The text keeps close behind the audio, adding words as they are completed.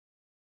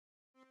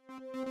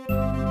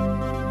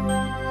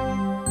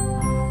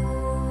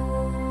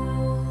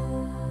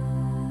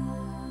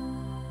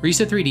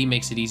RISA-3D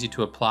makes it easy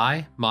to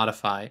apply,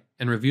 modify,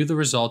 and review the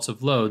results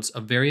of loads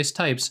of various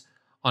types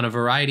on a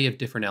variety of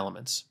different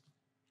elements.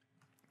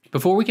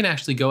 Before we can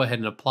actually go ahead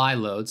and apply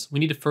loads, we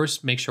need to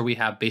first make sure we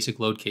have basic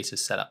load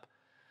cases set up.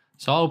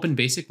 So I'll open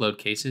basic load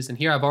cases, and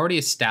here I've already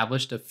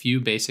established a few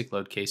basic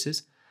load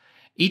cases.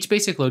 Each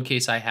basic load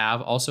case I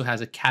have also has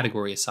a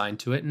category assigned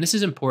to it, and this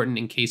is important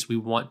in case we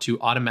want to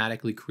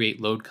automatically create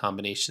load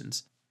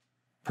combinations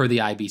per the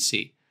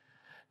IBC.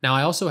 Now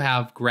I also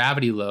have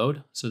gravity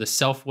load, so the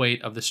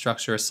self-weight of the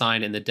structure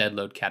assigned in the dead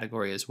load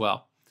category as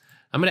well.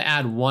 I'm going to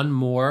add one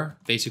more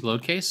basic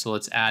load case, so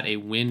let's add a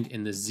wind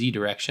in the Z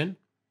direction.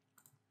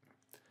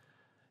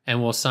 And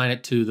we'll assign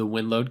it to the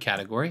wind load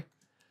category.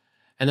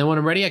 And then when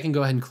I'm ready, I can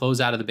go ahead and close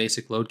out of the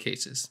basic load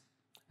cases.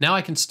 Now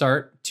I can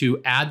start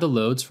to add the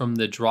loads from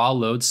the Draw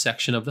Loads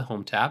section of the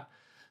Home tab.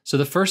 So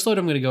the first load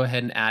I'm going to go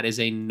ahead and add is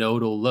a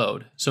nodal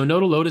load. So a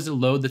nodal load is a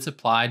load that's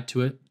applied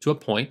to a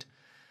point.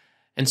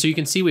 And so you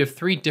can see we have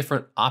three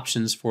different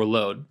options for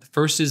load. The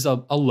first is a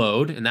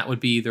load, and that would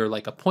be either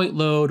like a point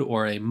load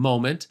or a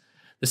moment.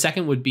 The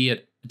second would be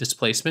a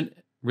displacement,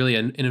 really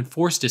an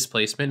enforced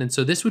displacement. And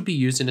so this would be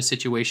used in a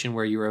situation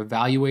where you're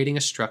evaluating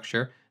a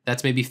structure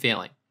that's maybe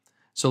failing.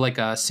 So like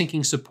a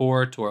sinking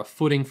support or a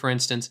footing, for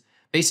instance.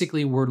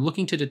 Basically, we're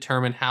looking to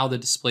determine how the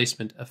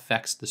displacement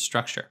affects the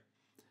structure.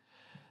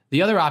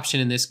 The other option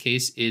in this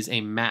case is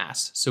a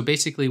mass. So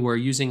basically, we're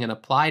using an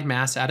applied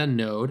mass at a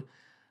node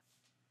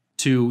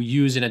to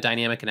use in a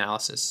dynamic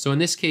analysis. So in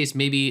this case,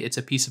 maybe it's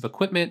a piece of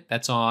equipment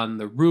that's on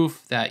the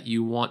roof that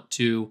you want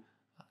to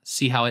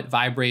see how it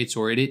vibrates,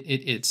 or it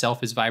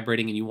itself is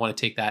vibrating, and you want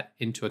to take that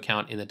into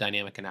account in the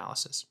dynamic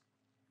analysis.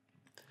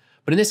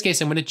 But in this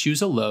case, I'm going to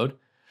choose a load.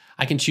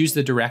 I can choose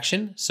the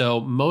direction. So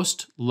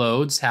most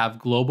loads have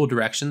global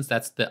directions.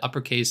 That's the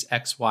uppercase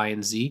X, Y,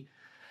 and Z.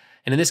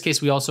 And in this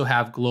case, we also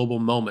have global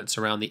moments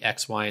around the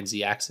X, Y, and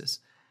Z axis.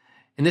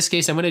 In this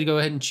case, I'm going to go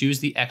ahead and choose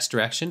the X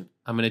direction.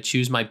 I'm going to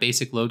choose my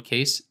basic load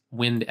case,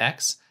 wind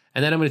X,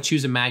 and then I'm going to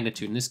choose a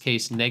magnitude, in this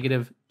case,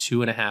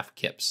 -2.5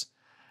 kips.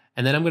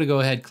 And then I'm going to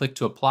go ahead, click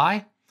to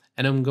apply,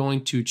 and I'm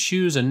going to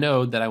choose a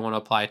node that I want to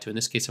apply it to. In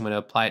this case, I'm going to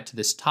apply it to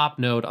this top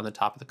node on the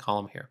top of the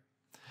column here.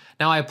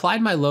 Now I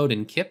applied my load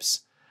in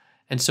kips,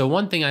 and so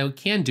one thing I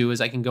can do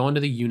is I can go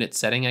into the unit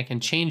setting. I can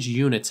change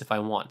units if I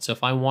want. So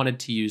if I wanted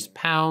to use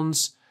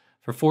pounds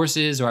for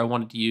forces, or I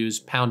wanted to use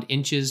pound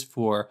inches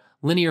for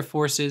linear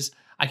forces,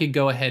 I could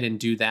go ahead and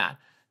do that.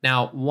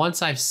 Now,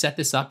 once I've set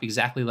this up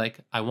exactly like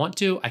I want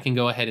to, I can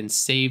go ahead and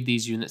save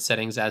these unit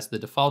settings as the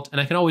default, and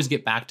I can always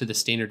get back to the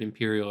standard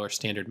imperial or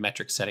standard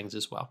metric settings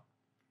as well.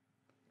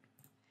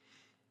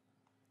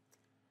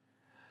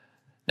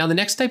 Now, the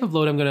next type of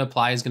load I'm going to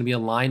apply is going to be a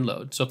line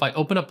load. So if I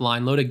open up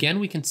line load, again,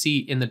 we can see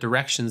in the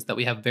directions that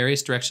we have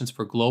various directions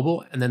for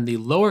global, and then the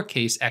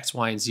lowercase x,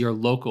 y, and z are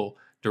local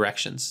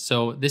directions.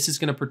 So this is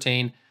going to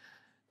pertain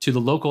to the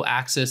local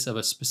axis of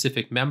a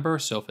specific member.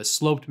 So if a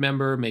sloped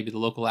member, maybe the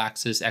local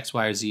axis X,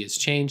 Y, or Z is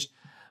changed,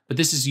 but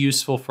this is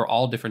useful for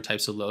all different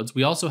types of loads.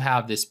 We also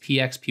have this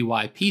PX,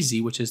 PY,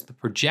 PZ, which is the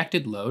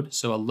projected load.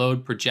 So a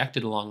load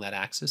projected along that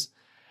axis.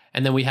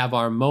 And then we have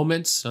our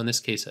moments. So in this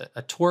case,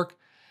 a torque,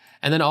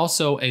 and then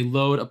also a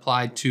load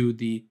applied to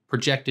the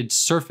projected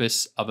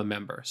surface of a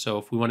member. So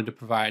if we wanted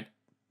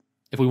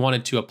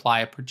to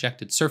apply a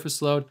projected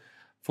surface load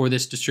for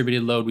this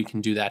distributed load, we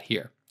can do that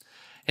here.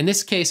 In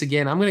this case,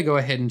 again, I'm going to go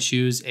ahead and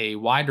choose a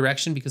Y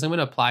direction because I'm going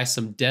to apply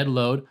some dead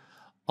load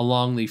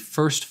along the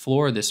first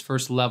floor, this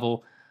first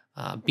level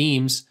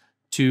beams,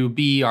 to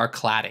be our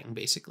cladding,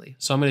 basically.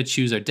 So I'm going to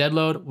choose our dead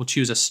load. We'll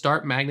choose a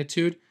start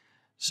magnitude.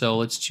 So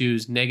let's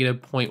choose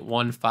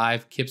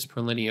 -0.15 kips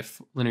per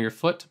linear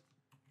foot.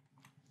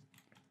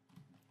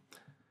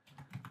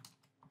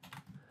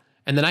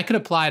 And then I could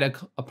apply it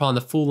upon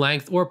the full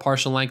length or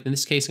partial length. In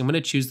this case, I'm going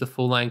to choose the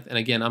full length. And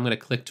again, I'm going to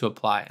click to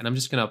apply. And I'm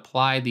just going to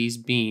apply these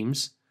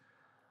beams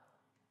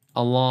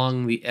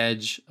along the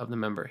edge of the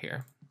member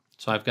here.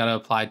 So I've got to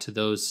apply to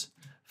those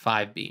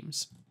 5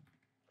 beams.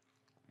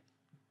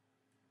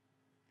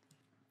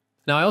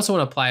 Now I also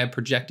want to apply a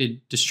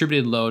projected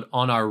distributed load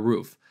on our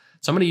roof.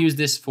 So I'm going to use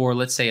this for,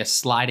 let's say, a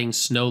sliding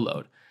snow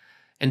load.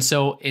 And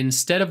so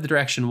instead of the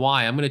direction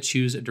Y, I'm going to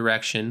choose a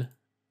direction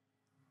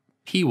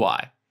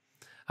PY.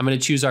 I'm going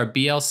to choose our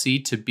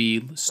BLC to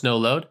be snow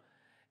load,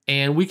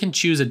 and we can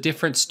choose a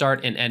different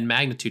start and end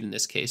magnitude in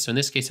this case. So in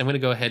this case, I'm going to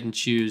go ahead and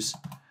choose,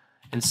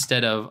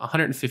 instead of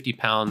 150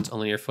 pounds a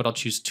linear foot, I'll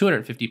choose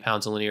 250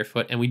 pounds a linear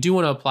foot, and we do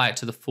want to apply it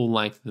to the full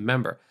length of the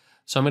member.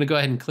 So I'm going to go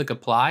ahead and click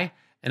apply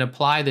and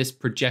apply this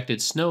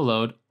projected snow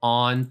load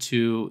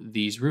onto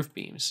these roof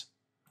beams.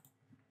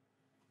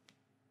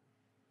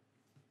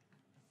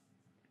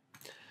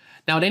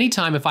 Now, at any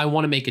time, if I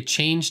want to make a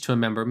change to a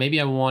member, maybe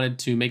I wanted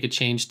to make a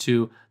change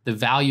to the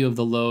value of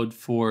the load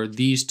for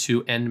these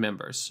 2 end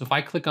members. So if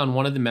I click on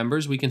one of the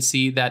members, we can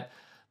see that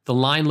the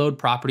line load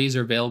properties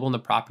are available in the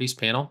properties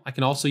panel. I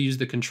can also use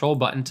the control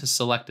button to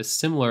select a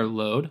similar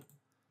load.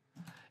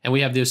 And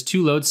we have those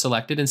two loads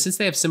selected. And since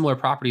they have similar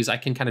properties, I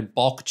can kind of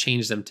bulk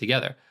change them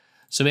together.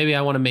 So maybe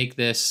I want to make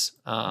this,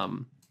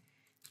 point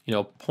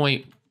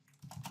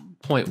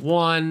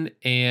 0.1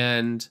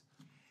 and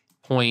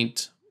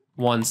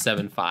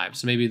 0.175.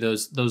 So maybe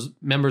those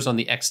members on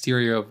the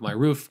exterior of my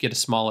roof get a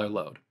smaller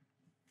load.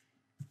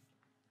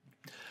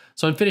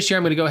 So I'm finished here.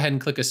 I'm going to go ahead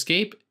and click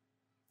Escape.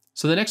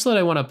 So the next load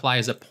I want to apply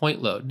is a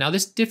point load. Now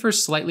this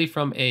differs slightly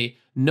from a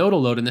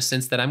nodal load in the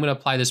sense that I'm going to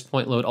apply this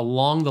point load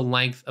along the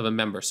length of a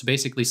member. So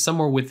basically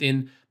somewhere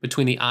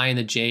between the I and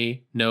the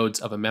J nodes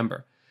of a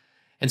member.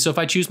 And so if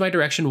I choose my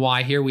direction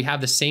Y here, we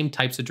have the same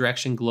types of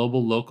direction,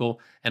 global, local,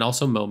 and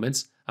also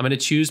moments. I'm going to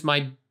choose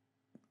my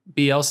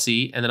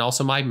BLC and then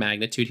also my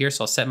magnitude here.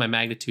 So I'll set my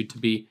magnitude to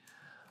be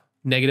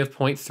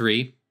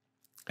 -0.3.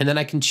 And then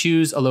I can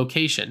choose a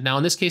location. Now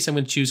in this case, I'm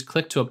going to choose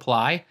click to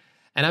apply.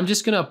 And I'm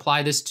just going to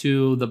apply this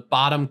to the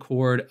bottom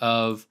chord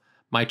of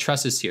my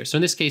trusses here. So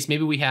in this case,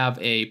 maybe we have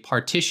a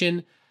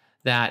partition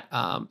that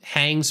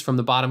hangs from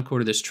the bottom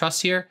chord of this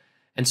truss here.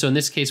 And so in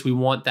this case, we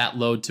want that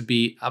load to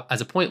be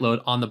as a point load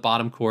on the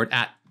bottom chord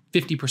at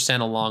 50%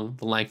 along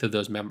the length of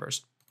those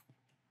members.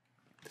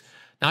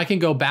 Now I can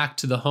go back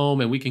to the home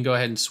and we can go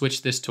ahead and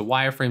switch this to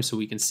wireframe so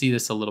we can see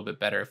this a little bit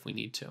better if we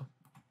need to.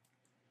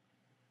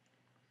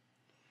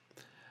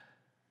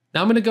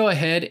 Now I'm going to go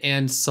ahead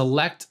and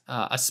select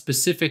a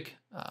specific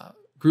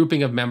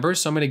grouping of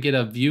members. So I'm going to get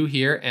a view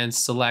here and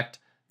select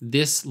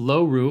this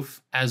low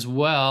roof as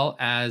well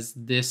as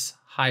this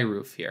high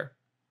roof here.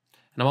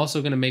 And I'm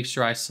also going to make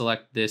sure I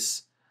select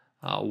this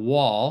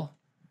wall.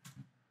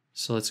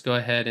 So let's go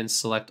ahead and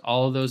select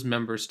all of those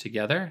members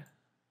together.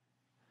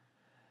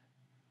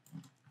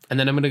 And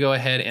then I'm going to go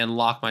ahead and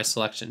lock my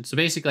selection. So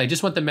basically I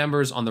just want the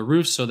members on the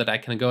roof so that I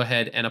can go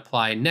ahead and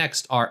apply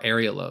next our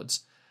area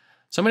loads.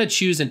 So I'm going to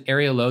choose an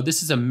area load.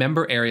 This is a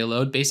member area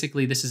load.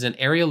 Basically, this is an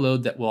area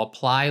load that will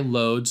apply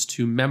loads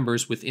to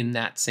members within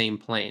that same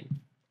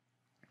plane.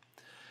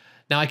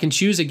 Now I can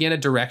choose again a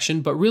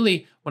direction, but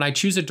really when I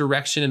choose a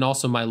direction and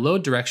also my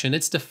load direction,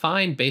 it's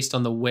defined based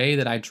on the way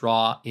that I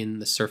draw in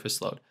the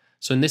surface load.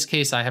 So in this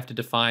case, I have to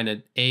define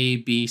an A,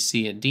 B,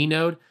 C, and D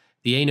node.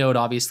 The A node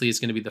obviously is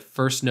going to be the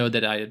first node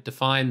that I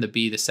define, the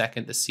B the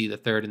second, the C the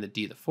third, and the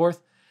D the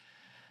fourth.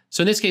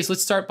 So in this case,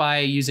 let's start by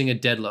using a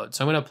dead load.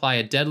 So I'm going to apply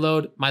a dead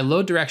load. My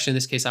load direction in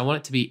this case, I want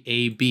it to be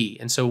AB.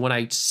 And so when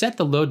I set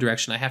the load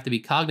direction, I have to be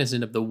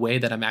cognizant of the way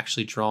that I'm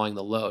actually drawing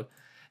the load.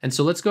 And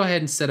so let's go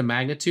ahead and set a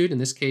magnitude. In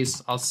this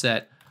case, I'll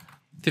set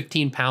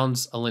 15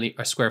 pounds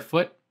a square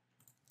foot.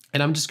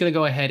 And I'm just going to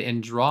go ahead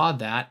and draw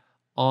that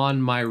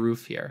on my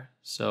roof here.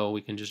 So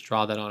we can just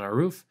draw that on our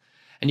roof.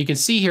 And you can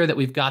see here that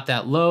we've got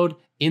that load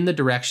in the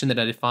direction that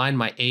I defined.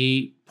 My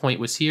A point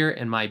was here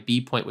and my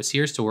B point was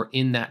here. So we're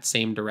in that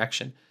same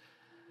direction.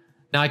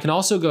 Now I can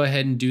also go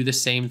ahead and do the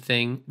same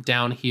thing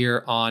down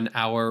here on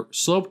our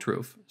sloped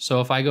roof. So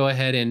if I go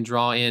ahead and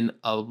draw in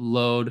a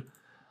load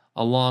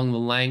along the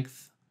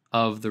length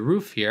of the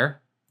roof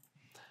here,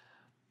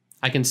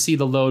 I can see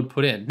the load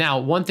put in. Now,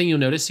 one thing you'll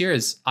notice here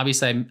is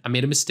obviously I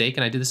made a mistake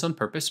and I did this on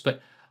purpose,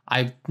 but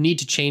I need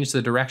to change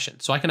the direction.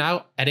 So I can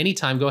at any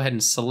time go ahead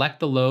and select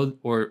the load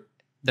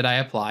that I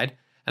applied,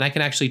 and I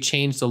can actually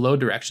change the load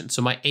direction.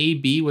 So my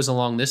AB was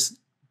along this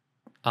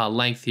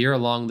length here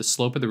along the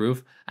slope of the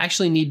roof. I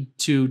actually need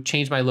to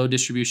change my load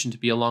distribution to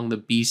be along the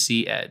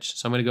BC edge.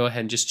 So I'm going to go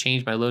ahead and just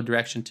change my load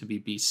direction to be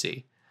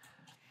BC.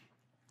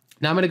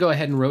 Now I'm going to go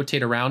ahead and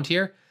rotate around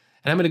here,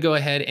 and I'm going to go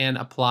ahead and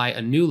apply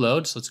a new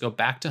load. So let's go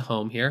back to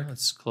home here.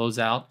 Let's close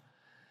out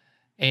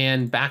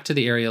and back to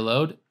the area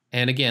load.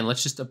 And again,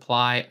 let's just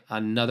apply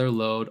another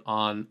load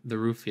on the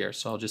roof here.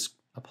 So I'll just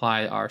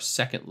apply our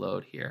second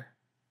load here.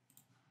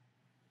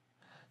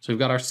 So we've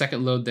got our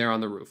second load there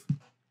on the roof.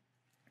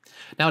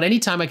 Now at any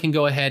time I can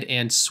go ahead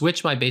and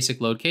switch my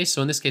basic load case.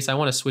 So in this case, I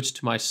want to switch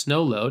to my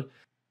snow load,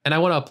 and I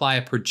want to apply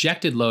a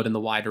projected load in the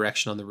Y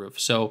direction on the roof.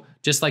 So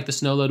just like the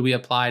snow load we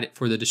applied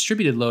for the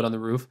distributed load on the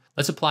roof,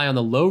 let's apply on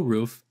the low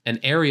roof an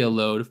area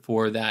load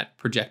for that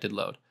projected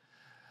load.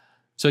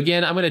 So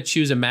again, I'm going to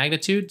choose a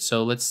magnitude.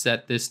 So let's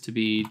set this to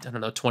be,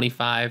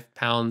 25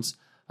 pounds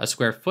a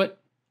square foot.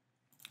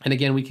 And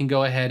again, we can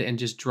go ahead and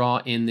just draw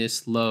in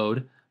this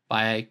load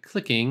by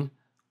clicking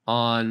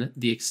on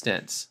the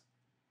extents.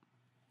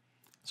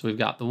 So we've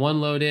got the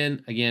one load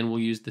in. Again, we'll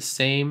use the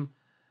same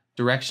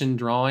direction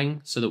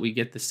drawing so that we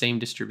get the same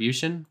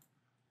distribution.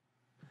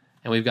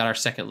 And we've got our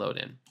second load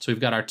in. So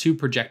we've got our two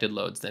projected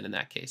loads then in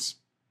that case.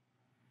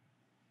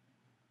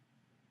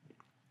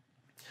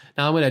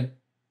 Now I'm going to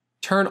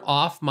turn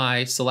off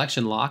my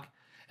selection lock.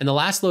 And the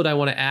last load I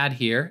want to add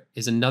here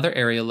is another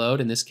area load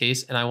in this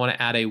case, and I want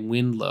to add a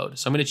wind load.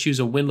 So I'm going to choose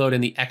a wind load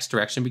in the X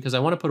direction because I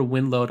want to put a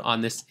wind load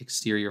on this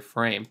exterior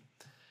frame.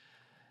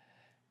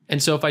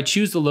 And so if I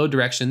choose the load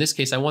direction, in this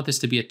case, I want this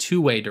to be a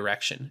two-way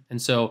direction.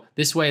 And so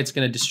this way it's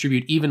going to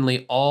distribute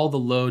evenly all the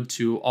load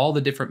to all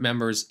the different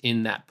members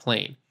in that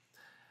plane.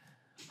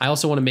 I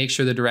also want to make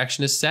sure the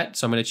direction is set.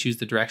 So I'm going to choose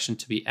the direction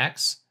to be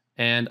X,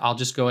 and I'll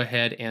just go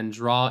ahead and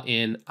draw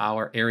in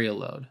our area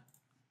load.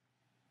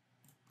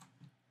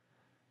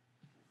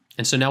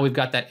 And so now we've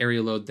got that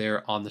area load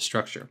there on the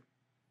structure.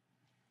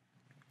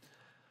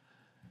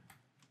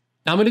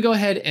 Now I'm going to go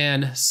ahead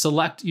and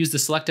use the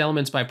select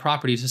elements by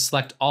property to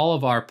select all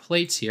of our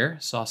plates here.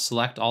 So I'll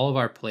select all of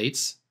our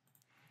plates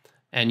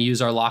and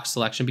use our lock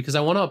selection because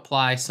I want to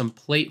apply some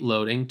plate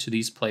loading to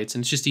these plates,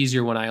 and it's just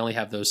easier when I only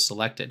have those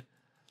selected.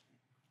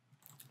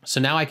 So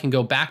now I can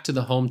go back to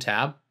the Home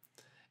tab,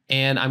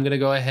 and I'm going to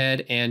go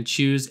ahead and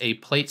choose a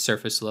plate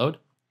surface load.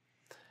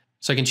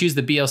 So I can choose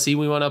the BLC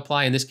we want to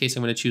apply. In this case,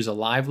 I'm going to choose a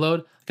live load.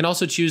 I can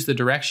also choose the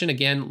direction,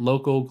 again,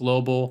 local,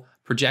 global,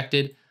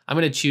 projected. I'm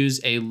going to choose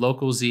a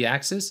local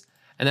z-axis,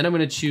 and then I'm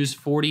going to choose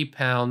 40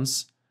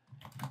 pounds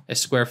a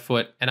square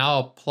foot, and I'll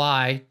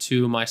apply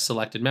to my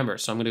selected member.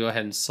 So I'm going to go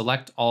ahead and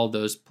select all of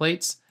those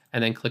plates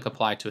and then click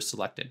apply to a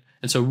selected.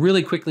 And so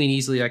really quickly and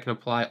easily, I can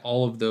apply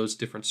all of those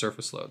different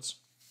surface loads.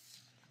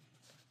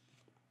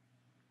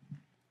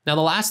 Now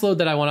the last load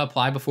that I want to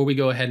apply before we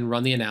go ahead and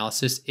run the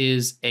analysis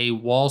is a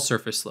wall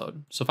surface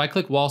load. So if I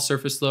click wall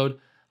surface load,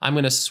 I'm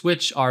going to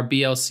switch our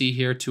BLC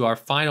here to our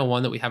final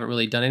one that we haven't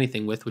really done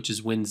anything with, which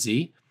is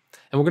WinZ.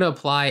 And we're going to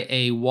apply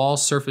a wall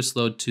surface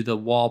load to the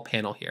wall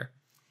panel here.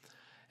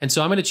 And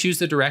so I'm going to choose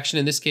the direction.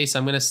 In this case,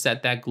 I'm going to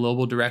set that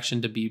global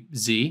direction to be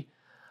Z.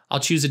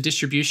 I'll choose a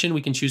distribution.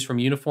 We can choose from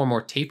uniform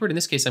or tapered. In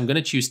this case, I'm going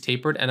to choose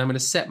tapered, and I'm going to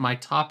set my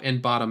top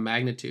and bottom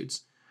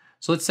magnitudes.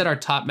 So let's set our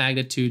top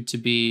magnitude to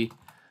be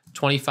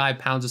 25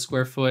 pounds a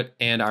square foot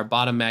and our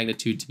bottom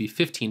magnitude to be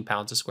 15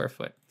 pounds a square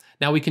foot.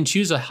 Now we can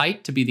choose a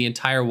height to be the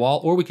entire wall,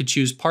 or we could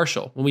choose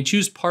partial. When we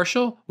choose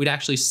partial, we'd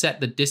actually set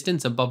the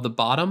distance above the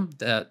bottom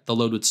that the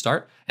load would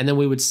start, and then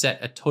we would set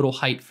a total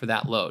height for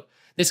that load.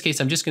 In this case,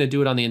 I'm just going to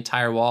do it on the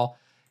entire wall,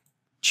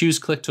 choose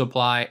click to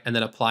apply, and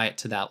then apply it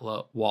to that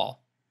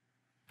wall.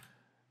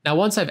 Now,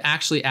 once I've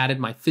actually added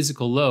my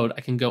physical load,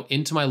 I can go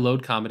into my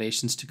load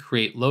combinations to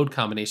create load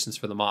combinations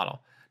for the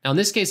model. Now, in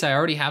this case, I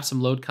already have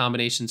some load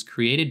combinations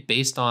created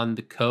based on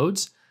the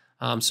codes.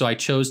 So I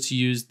chose to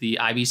use the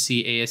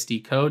IBC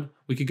ASD code.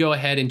 We could go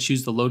ahead and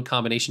choose the load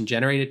combination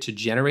generator to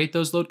generate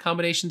those load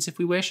combinations if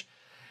we wish.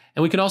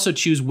 And we can also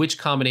choose which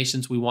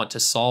combinations we want to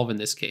solve in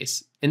this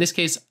case. In this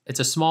case, it's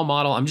a small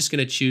model. I'm just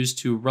going to choose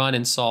to run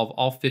and solve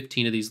all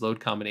 15 of these load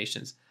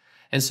combinations.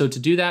 And so to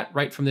do that,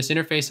 right from this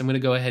interface, I'm going to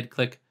go ahead and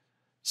click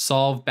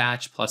Solve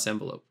Batch plus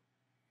Envelope.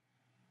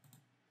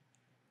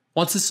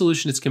 Once the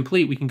solution is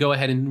complete, we can go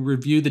ahead and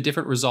review the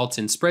different results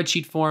in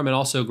spreadsheet form and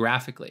also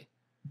graphically.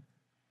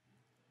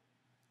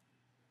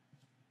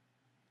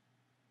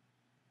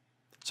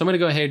 So I'm going to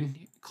go ahead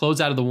and close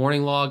out of the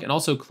warning log and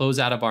also close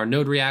out of our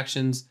node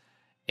reactions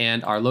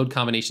and our load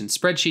combination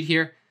spreadsheet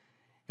here.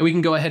 And we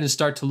can go ahead and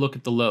start to look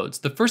at the loads.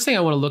 The first thing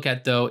I want to look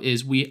at though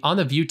is on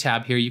the view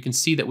tab here, you can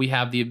see that we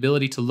have the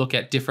ability to look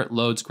at different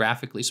loads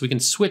graphically. So we can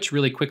switch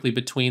really quickly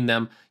between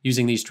them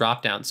using these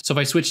drop downs. So if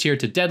I switch here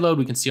to dead load,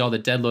 we can see all the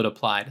dead load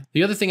applied.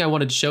 The other thing I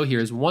wanted to show here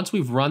is once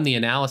we've run the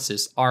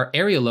analysis, our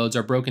area loads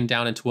are broken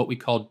down into what we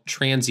call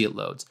transient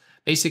loads.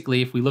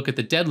 Basically, if we look at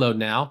the dead load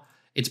now,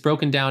 it's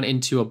broken down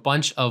into a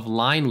bunch of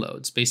line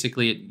loads.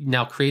 Basically, it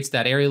now creates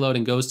that area load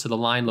and goes to the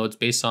line loads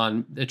based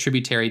on the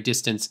tributary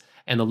distance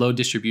and the load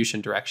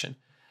distribution direction.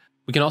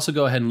 We can also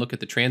go ahead and look at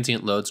the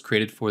transient loads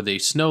created for the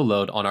snow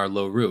load on our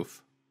low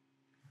roof.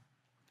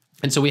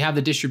 And so we have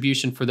the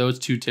distribution for those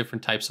two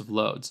different types of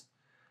loads.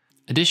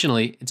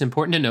 Additionally, it's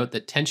important to note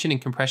that tension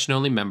and compression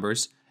only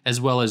members,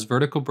 as well as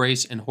vertical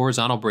brace and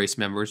horizontal brace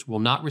members, will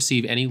not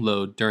receive any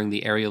load during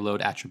the area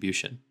load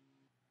attribution.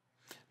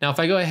 Now, if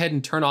I go ahead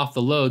and turn off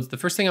the loads, the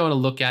first thing I want to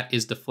look at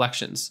is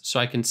deflections. So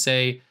I can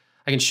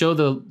show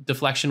the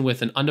deflection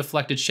with an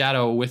undeflected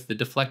shadow or with the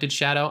deflected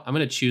shadow. I'm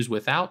going to choose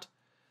without.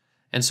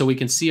 And so we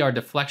can see our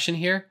deflection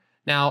here.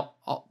 Now,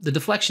 the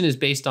deflection is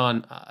based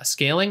on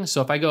scaling.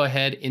 So if I go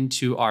ahead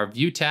into our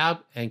view tab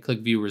and click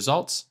view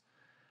results,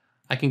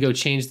 I can go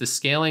change the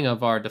scaling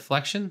of our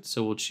deflection.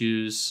 So we'll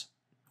choose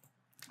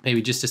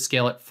maybe just to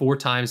scale it 4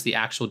 times the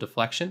actual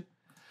deflection.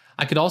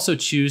 I could also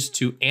choose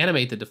to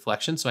animate the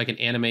deflection, so I can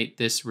animate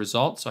this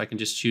result. So I can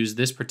just choose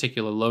this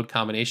particular load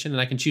combination,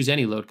 and I can choose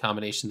any load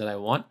combination that I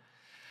want.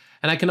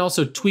 And I can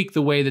also tweak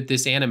the way that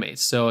this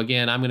animates. So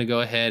again, I'm going to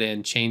go ahead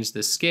and change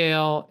the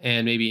scale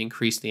and maybe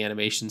increase the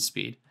animation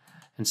speed.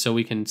 And so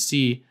we can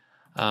see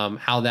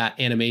how that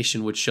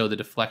animation would show the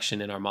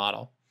deflection in our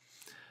model.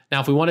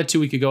 Now, if we wanted to,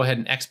 we could go ahead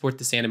and export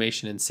this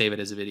animation and save it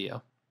as a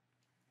video.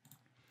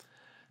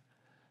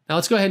 Now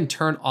let's go ahead and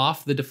turn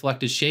off the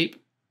deflected shape.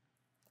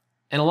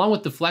 And along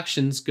with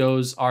deflections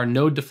goes our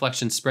node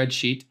deflection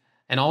spreadsheet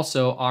and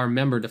also our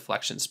member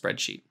deflection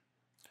spreadsheet.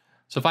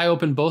 So if I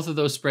open both of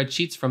those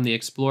spreadsheets from the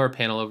Explorer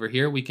panel over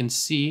here, we can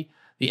see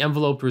the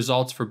envelope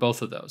results for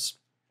both of those.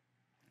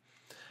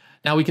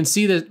 Now we can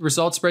see the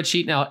result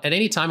spreadsheet. Now at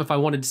any time, if I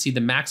wanted to see the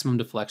maximum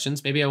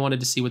deflections, maybe I wanted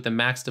to see what the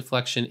max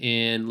deflection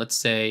in, let's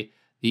say,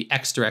 the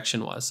X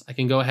direction was. I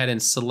can go ahead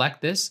and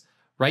select this,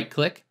 right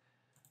click,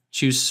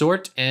 choose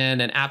sort,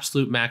 and an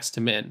absolute max to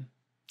min.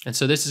 And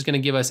so this is going to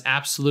give us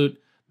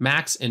absolute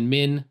max and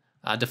min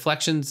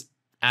deflections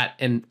at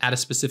a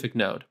specific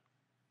node.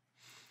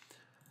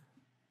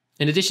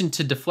 In addition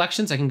to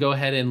deflections, I can go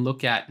ahead and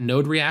look at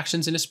node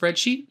reactions in a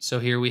spreadsheet. So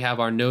here we have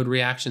our node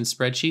reaction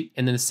spreadsheet.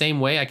 And in the same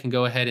way, I can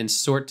go ahead and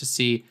sort to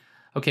see,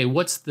 okay,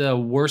 what's the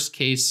worst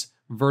case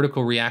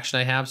vertical reaction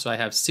I have? So I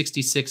have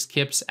 66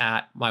 kips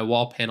at my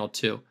wall panel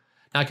 2.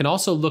 Now I can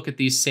also look at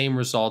these same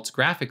results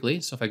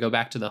graphically. So if I go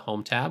back to the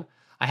Home tab,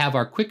 I have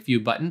our quick view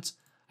buttons.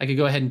 I could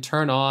go ahead and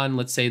turn on,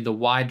 let's say, the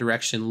Y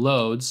direction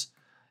loads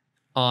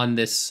on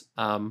this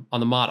on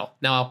the model.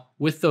 Now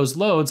with those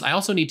loads, I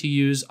also need to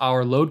use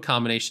our load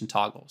combination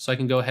toggle. So I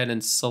can go ahead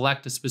and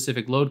select a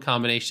specific load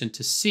combination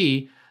to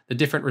see the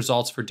different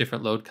results for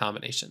different load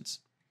combinations.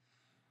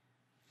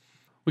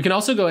 We can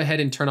also go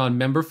ahead and turn on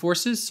member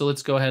forces. So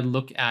let's go ahead and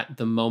look at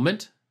the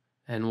moment,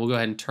 and we'll go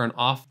ahead and turn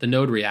off the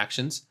node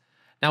reactions.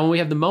 Now, when we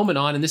have the moment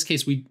on, in this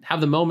case, we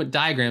have the moment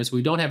diagrams, but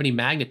we don't have any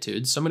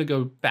magnitudes. So I'm going to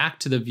go back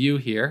to the view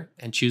here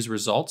and choose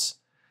results.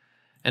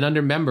 And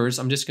under members,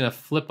 I'm just going to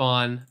flip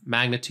on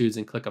magnitudes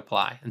and click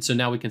apply. And so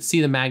now we can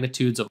see the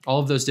magnitudes of all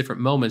of those different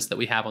moments that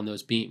we have on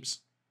those beams.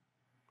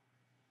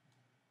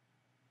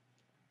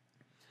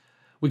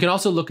 We can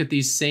also look at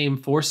these same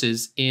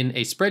forces in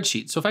a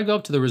spreadsheet. So if I go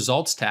up to the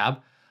results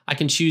tab, I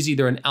can choose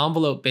either an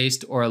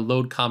envelope-based or a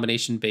load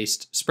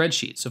combination-based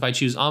spreadsheet. So if I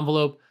choose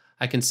envelope,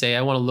 I can say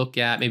I want to look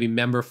at maybe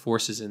member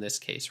forces in this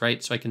case,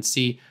 right? So I can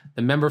see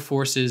the member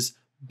forces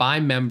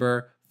by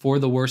member for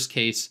the worst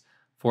case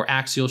for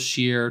axial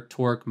shear,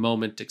 torque,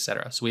 moment,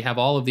 etc. So we have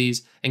all of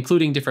these,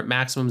 including different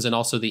maximums and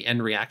also the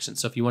end reaction.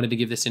 So if you wanted to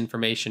give this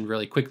information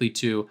really quickly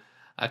to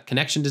a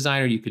connection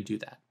designer, you could do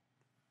that.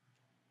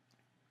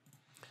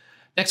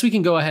 Next, we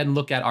can go ahead and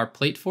look at our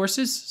plate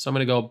forces. So I'm going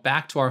to go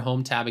back to our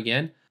Home tab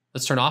again.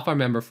 Let's turn off our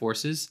member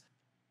forces.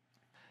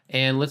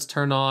 And let's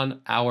turn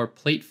on our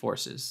plate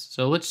forces.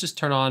 So let's just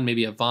turn on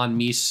maybe a von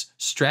Mies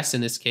stress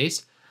in this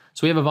case.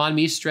 So we have a von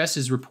Mies stress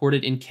is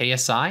reported in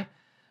KSI.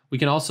 We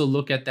can also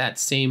look at that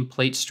same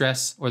plate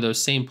stress or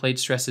those same plate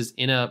stresses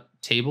in a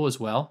table as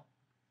well.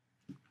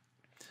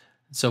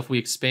 So if we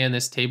expand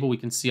this table, we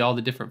can see all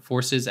the different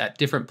forces at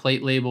different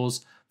plate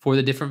labels for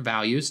the different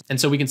values. And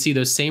so we can see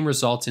those same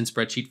results in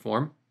spreadsheet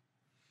form.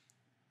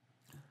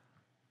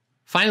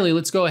 Finally,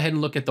 let's go ahead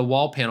and look at the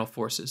wall panel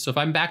forces. So if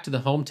I'm back to the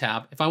Home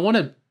tab, if I want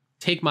to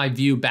take my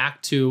view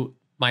back to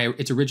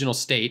its original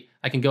state,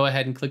 I can go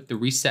ahead and click the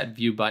Reset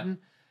View button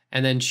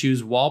and then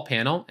choose Wall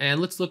Panel. And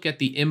let's look at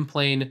the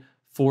in-plane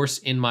force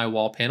in my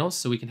wall panels.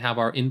 So we can have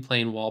our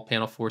in-plane wall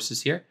panel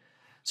forces here.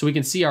 So we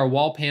can see our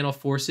wall panel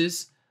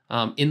forces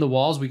in the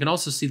walls. We can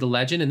also see the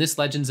legend, and this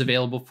legend is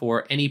available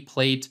for any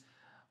plate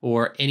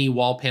or any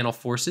wall panel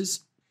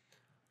forces.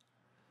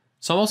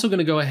 So I'm also going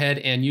to go ahead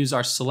and use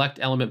our Select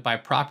Element by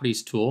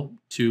Properties tool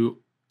to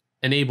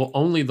enable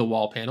only the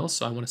wall panels.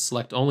 So I want to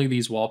select only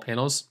these wall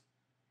panels.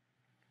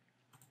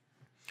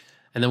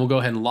 And then we'll go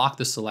ahead and lock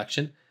the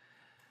selection.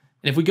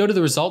 And if we go to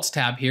the Results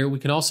tab here, we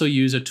can also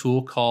use a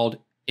tool called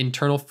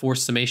Internal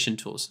Force Summation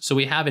Tools. So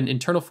we have an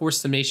internal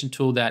force summation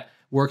tool that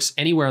works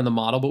anywhere on the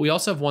model, but we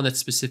also have one that's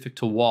specific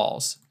to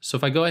walls. So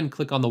if I go ahead and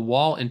click on the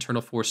Wall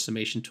Internal Force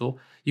Summation tool,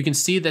 you can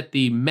see that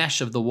the mesh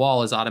of the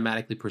wall is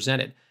automatically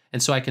presented.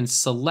 And so I can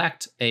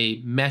select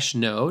a mesh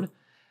node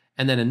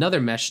and then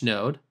another mesh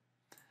node,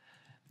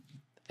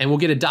 and we'll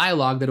get a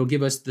dialog that'll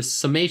give us the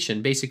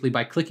summation. Basically,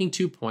 by clicking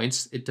 2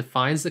 points, it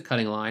defines the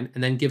cutting line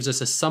and then gives us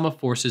a sum of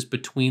forces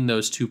between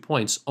those 2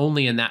 points,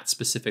 only in that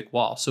specific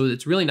wall. So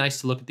it's really nice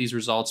to look at these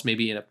results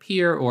maybe in a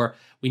pier, or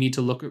we need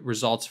to look at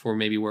results for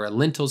maybe where a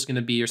lintel is going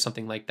to be or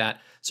something like that.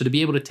 So to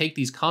be able to take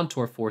these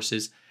contour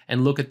forces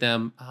and look at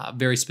them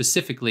very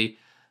specifically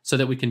so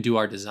that we can do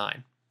our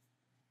design.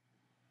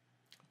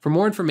 For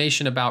more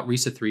information about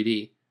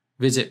RISA-3D,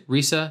 visit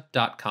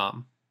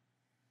risa.com.